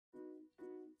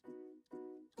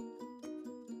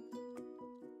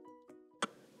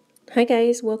Hi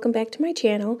guys, welcome back to my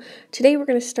channel. Today we're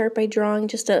going to start by drawing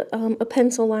just a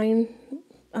pencil line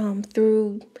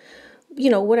through,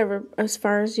 whatever, as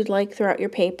far as you'd like throughout your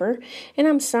paper. And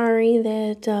I'm sorry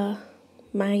that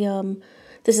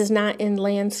this is not in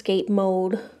landscape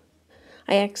mode.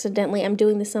 I'm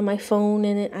doing this on my phone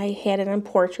and I had it on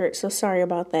portrait, so sorry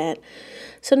about that.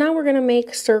 So now we're going to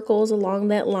make circles along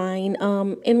that line,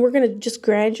 and we're going to just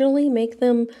gradually make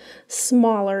them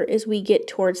smaller as we get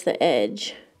towards the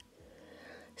edge.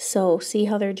 So see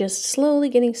how they're just slowly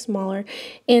getting smaller.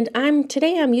 And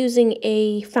today I'm using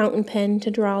a fountain pen to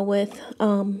draw with.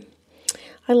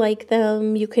 I like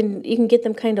them. You can get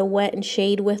them kind of wet and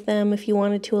shade with them if you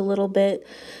wanted to a little bit.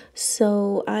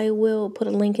 So I will put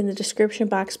a link in the description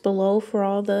box below for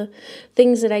all the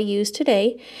things that I use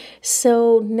today.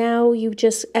 So now you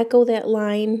just echo that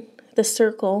line, the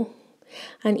circle,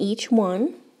 on each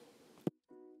one.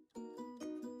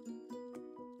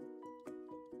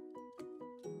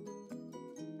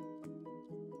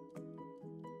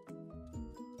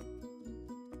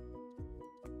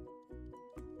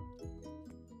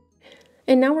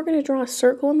 And now we're going to draw a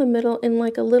circle in the middle in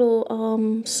like a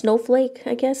little snowflake,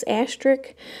 I guess,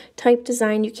 asterisk type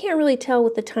design. You can't really tell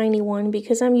with the tiny one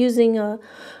because I'm using a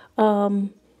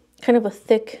kind of a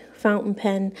thick fountain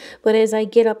pen. But as I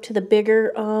get up to the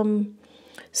bigger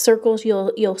circles,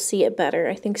 you'll see it better.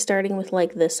 I think starting with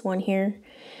like this one here.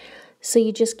 So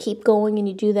you just keep going and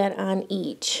you do that on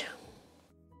each.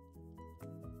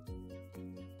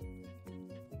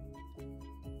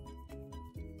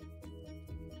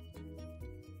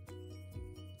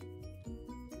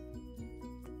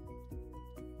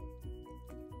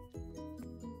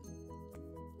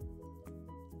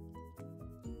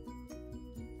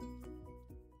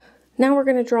 Now we're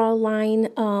going to draw a line,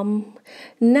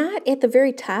 not at the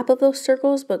very top of those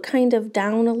circles, but kind of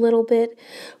down a little bit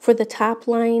for the top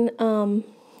line,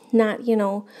 not,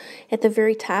 at the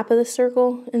very top of the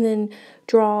circle, and then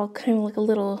draw kind of like a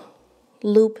little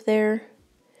loop there.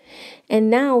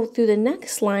 And now through the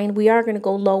next line, we are going to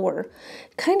go lower,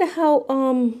 kind of how,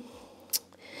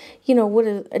 what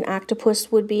an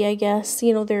octopus would be, I guess.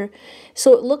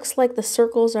 So it looks like the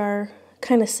circles are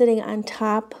kind of sitting on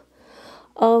top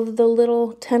of the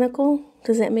little tentacle.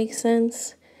 Does that make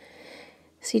sense?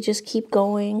 So you just keep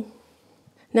going.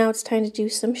 Now it's time to do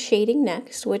some shading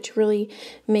next, which really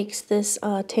makes this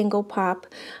Tangle pop.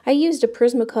 I used a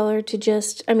Prismacolor to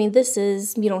just,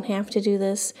 you don't have to do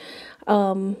this.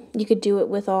 You could do it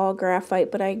with all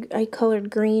graphite, but I colored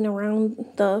green around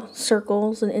the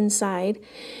circles and inside.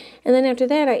 And then after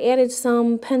that, I added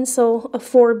some pencil, a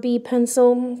 4B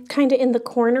pencil, kind of in the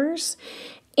corners,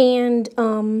 and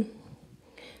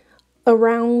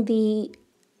around the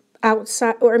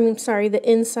outside, the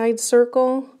inside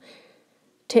circle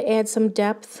to add some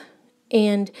depth.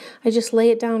 And I just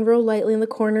lay it down real lightly in the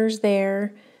corners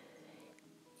there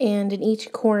and in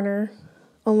each corner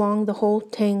along the whole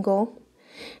tangle.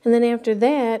 And then after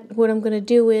that, what I'm going to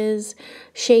do is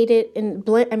shade it and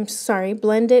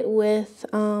blend it with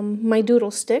my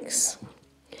doodle sticks.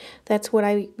 That's what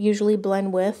I usually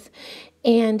blend with.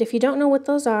 And if you don't know what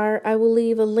those are, I will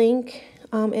leave a link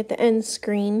at the end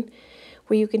screen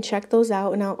where you can check those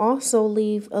out. And I'll also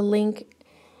leave a link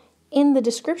in the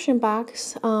description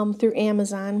box through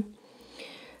Amazon.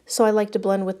 So I like to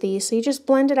blend with these. So you just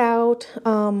blend it out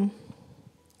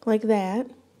like that.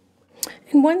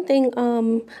 And one thing,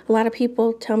 a lot of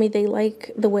people tell me they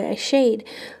like the way I shade.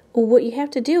 What you have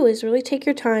to do is really take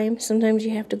your time. Sometimes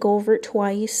you have to go over it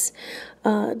twice.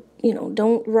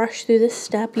 Don't rush through this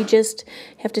step. You just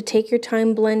have to take your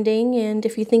time blending, and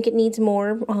if you think it needs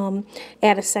more,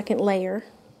 add a second layer.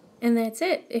 And that's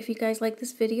it. If you guys like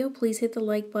this video, please hit the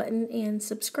like button and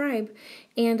subscribe.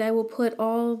 And I will put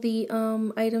all the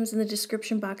items in the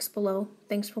description box below.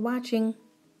 Thanks for watching.